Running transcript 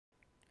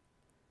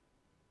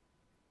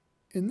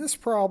In this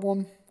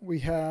problem,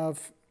 we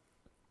have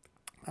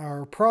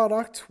our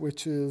product,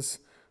 which is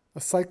a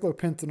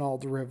cyclopentanol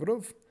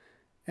derivative,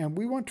 and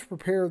we want to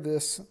prepare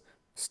this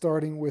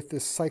starting with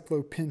this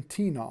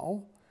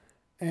cyclopentenol.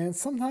 And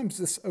sometimes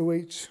this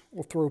OH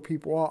will throw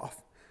people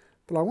off.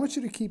 But I want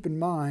you to keep in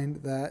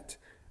mind that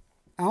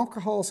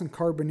alcohols and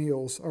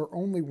carbonyls are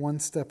only one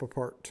step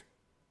apart.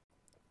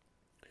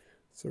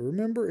 So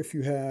remember, if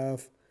you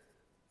have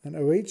an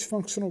OH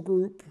functional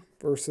group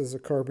versus a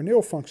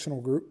carbonyl functional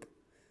group,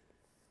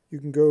 you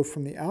can go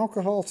from the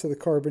alcohol to the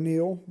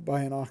carbonyl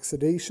by an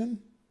oxidation.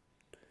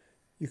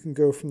 You can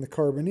go from the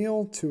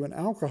carbonyl to an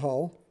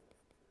alcohol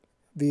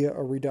via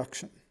a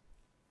reduction.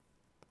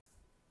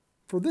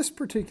 For this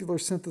particular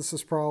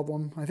synthesis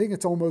problem, I think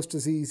it's almost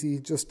as easy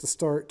just to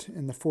start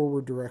in the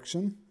forward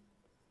direction.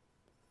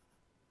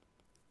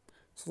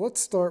 So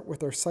let's start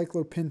with our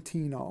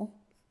cyclopentenol.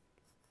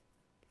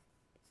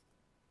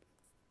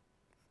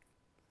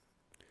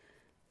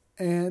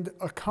 And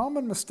a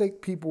common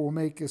mistake people will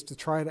make is to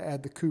try to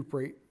add the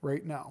cuprate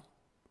right now.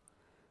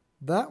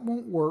 That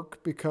won't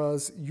work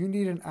because you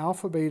need an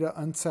alpha-beta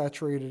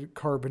unsaturated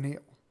carbonyl.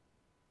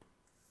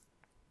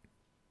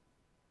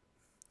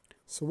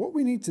 So what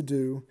we need to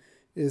do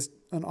is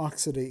an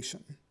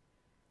oxidation.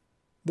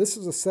 This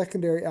is a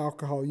secondary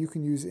alcohol. You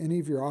can use any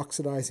of your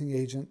oxidizing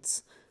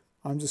agents.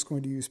 I'm just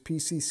going to use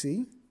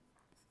PCC.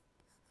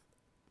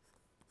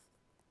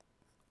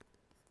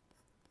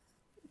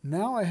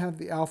 Now I have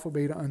the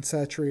alpha-beta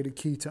unsaturated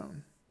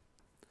ketone.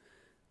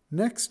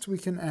 Next, we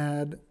can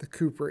add the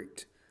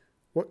cuprate.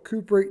 What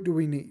cuprate do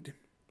we need?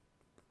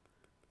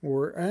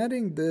 We're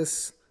adding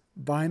this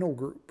vinyl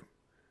group.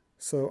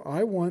 So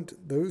I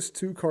want those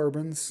two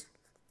carbons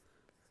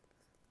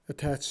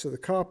attached to the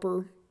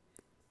copper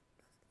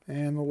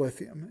and the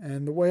lithium.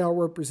 And the way I'll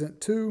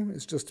represent 2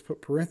 is just to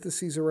put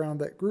parentheses around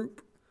that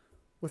group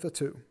with a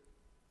 2.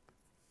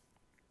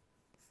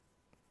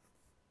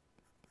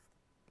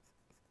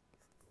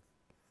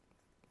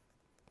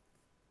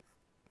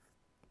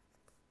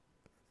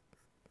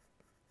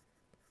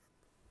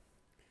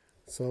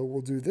 So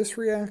we'll do this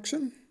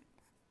reaction.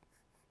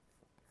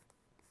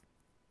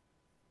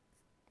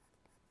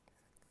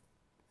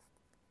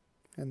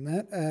 And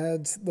that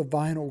adds the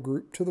vinyl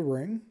group to the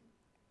ring.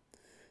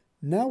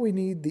 Now we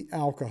need the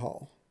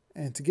alcohol.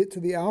 And to get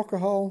to the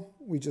alcohol,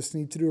 we just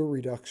need to do a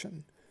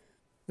reduction.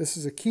 This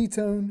is a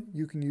ketone.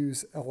 You can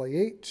use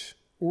LaH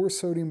or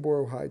sodium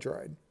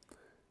borohydride.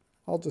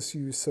 I'll just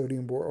use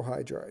sodium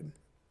borohydride.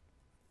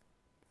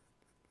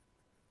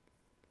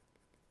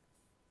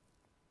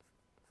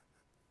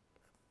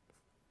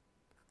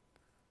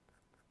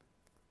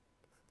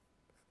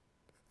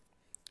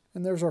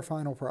 And there's our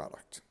final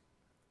product.